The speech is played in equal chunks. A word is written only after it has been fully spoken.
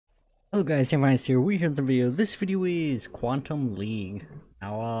Hello guys, Samwise here. We're here in the video. This video is Quantum League.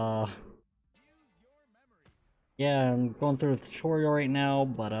 Now, yeah, I'm going through the tutorial right now,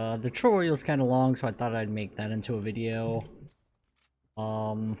 but the tutorial's kind of long, so I thought I'd make that into a video.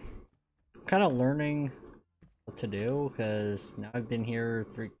 Kind of learning what to do because now I've been here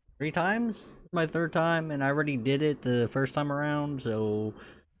three times. My third time, and I already did it the first time around, so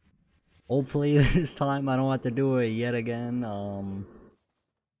hopefully this time I don't have to do it yet again.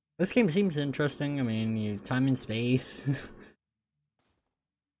 This game seems interesting. I mean, you time and space.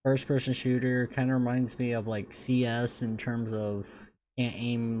 First person shooter kind of reminds me of like CS in terms of can't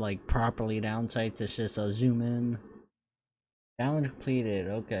aim like properly down sights, it's just a zoom in. Challenge completed,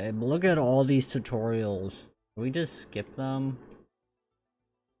 okay, but look at all these tutorials. Can we just skip them?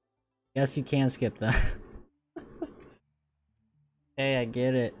 Yes, you can skip them. Hey, I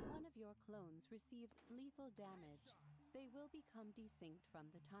get it. If one of your clones receives lethal damage, they will become desynced from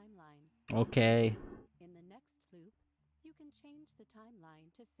the timeline. Okay. In the next loop, you can change the timeline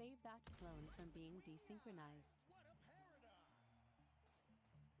to save that clone from being desynchronized.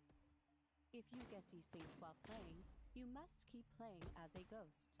 If you get desynced while playing, you must keep playing as a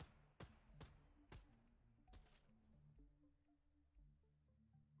ghost.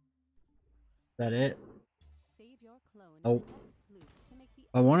 Is that it? Save your clone Oh. in the next loop to make the If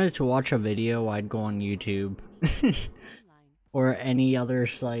I wanted to watch a video, I'd go on YouTube. Or any other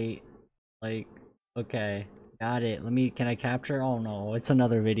site. Like, okay. Got it. Can I capture? Oh no, it's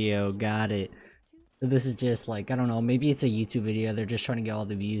another video. Got it. So this is just like, I don't know, maybe it's a YouTube video. They're just trying to get all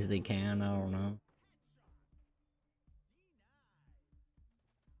the views they can. I don't know.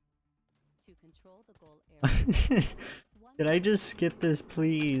 To control the goal area. Did I just skip this,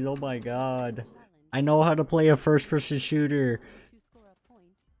 please? Oh my god. I know how to play a first-person shooter. To score a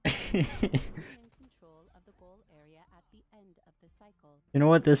point, control of the goal area at the end of the cycle. You know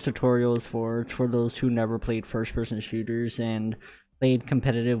what this tutorial is for? It's for those who never played first-person shooters and played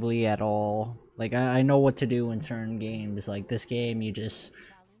competitively at all. Like, I know what to do in certain games. Like, this game, you just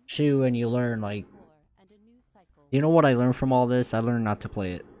shoot and you learn, like... You know what I learned from all this? I learned not to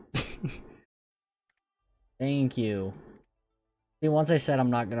play it. Thank you. See, once I said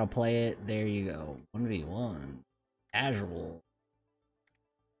I'm not gonna play it, there you go. 1v1. Casual.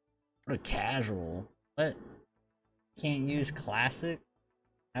 What a casual. What? Can't use classic?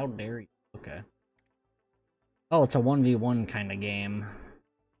 How dare you? Okay. Oh, it's a 1v1 kind of game.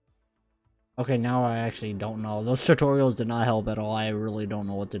 Okay, now I actually don't know. Those tutorials did not help at all. I really don't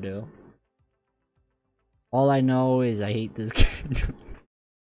know what to do. All I know is I hate this game.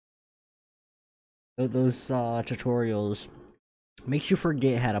 Those tutorials makes you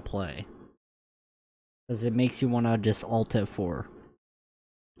forget how to play. Because it makes you want to just alt F4.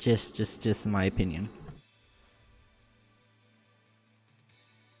 Just in my opinion.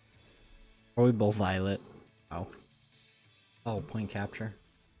 Or we both violet. Oh. Oh, point capture.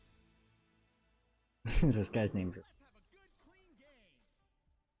 This guy's name's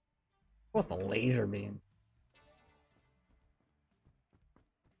with a laser beam.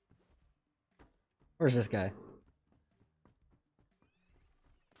 Where's this guy?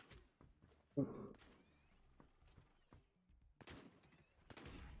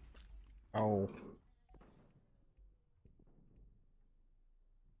 Oh.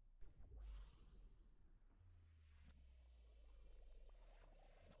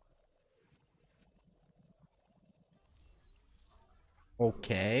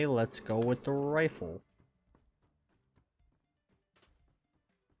 Okay, let's go with the rifle.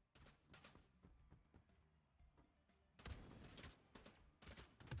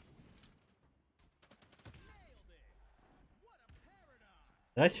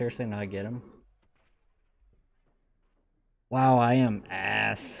 Did I seriously not get him? Wow, I am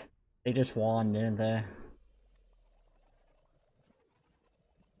ass. They just won, didn't they?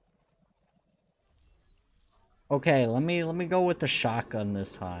 Okay, let me go with the shotgun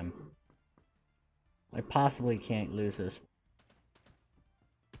this time. I possibly can't lose this.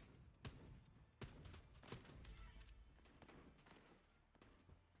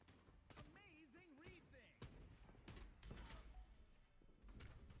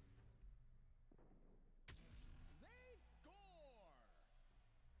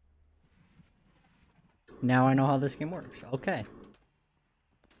 Now I know how this game works. Okay.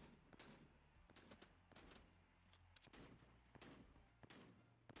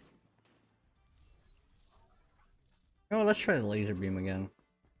 Oh, let's try the laser beam again.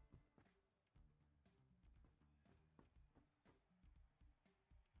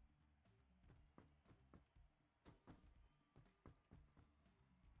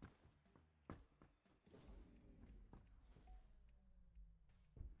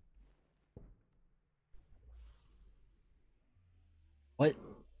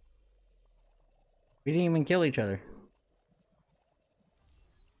 We didn't even kill each other.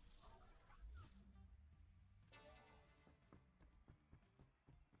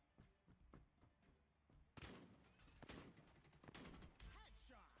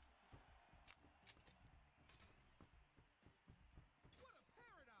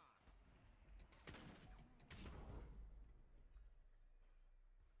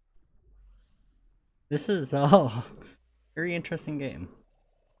 This is very interesting game.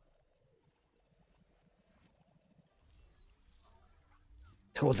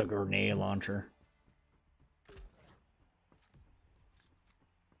 Let's go with the grenade launcher.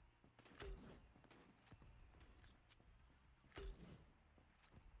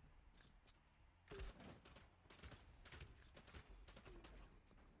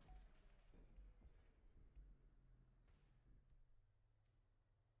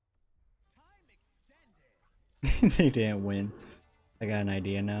 They didn't win. I got an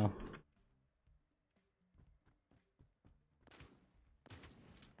idea now.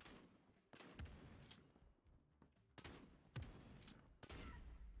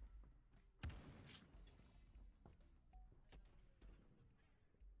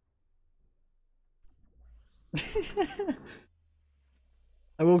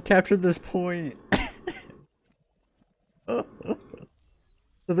 I will capture this point. So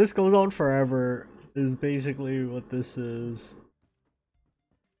this goes on forever, is basically what this is.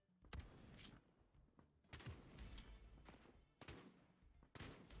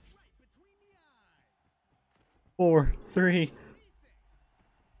 Four, three.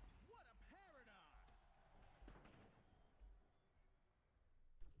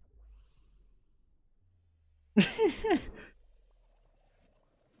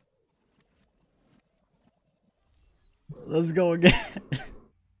 Let's go again.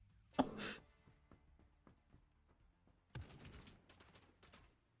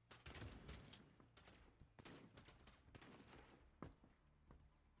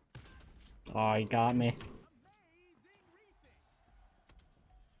 Oh, he got me.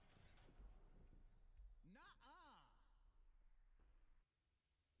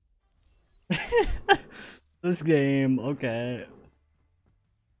 This game, okay.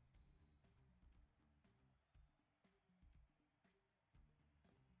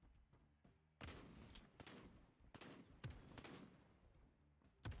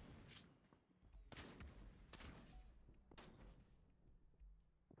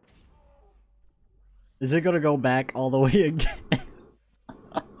 Is it gonna go back all the way again?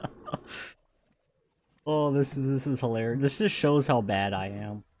 Oh, this is hilarious. This just shows how bad I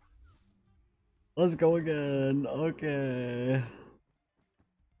am. Let's go again. Okay.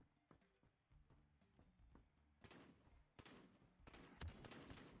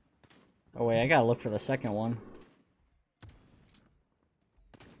 Oh wait, I gotta look for the second one.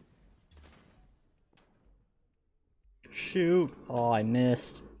 Shoot. Oh, I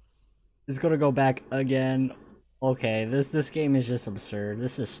missed. It's gonna go back again. Okay, this game is just absurd.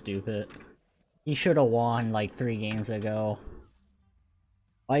 This is stupid. He should have won like 3 games ago.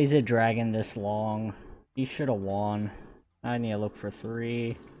 Why is it dragging this long? He should have won. I need to look for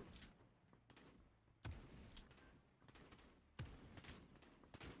 3.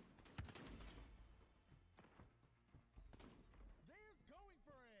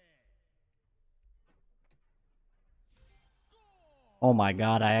 Oh my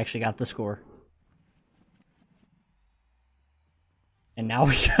god, I actually got the score. And now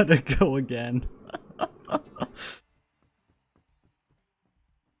we gotta go again.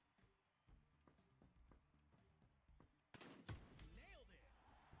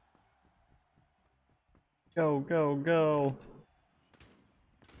 Go, go, go.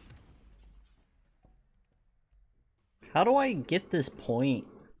 How do I get this point?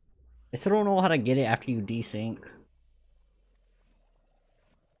 I still don't know how to get it after you desync.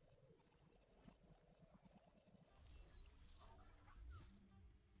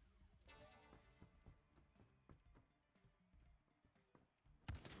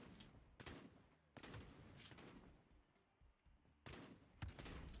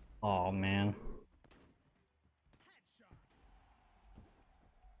 Oh man.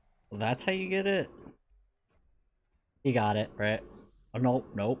 Well, that's how you get it? He got it, right? Oh, nope,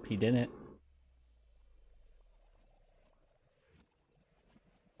 nope, he didn't.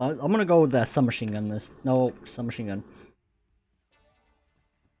 I'm gonna go with that submachine gun this. No, submachine gun.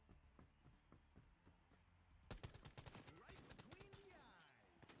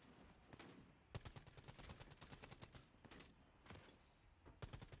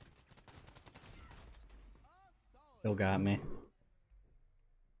 Still got me.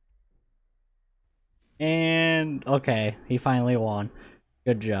 And okay, he finally won.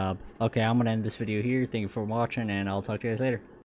 Good job. Okay, I'm gonna end this video here. Thank you for watching, and I'll talk to you guys later.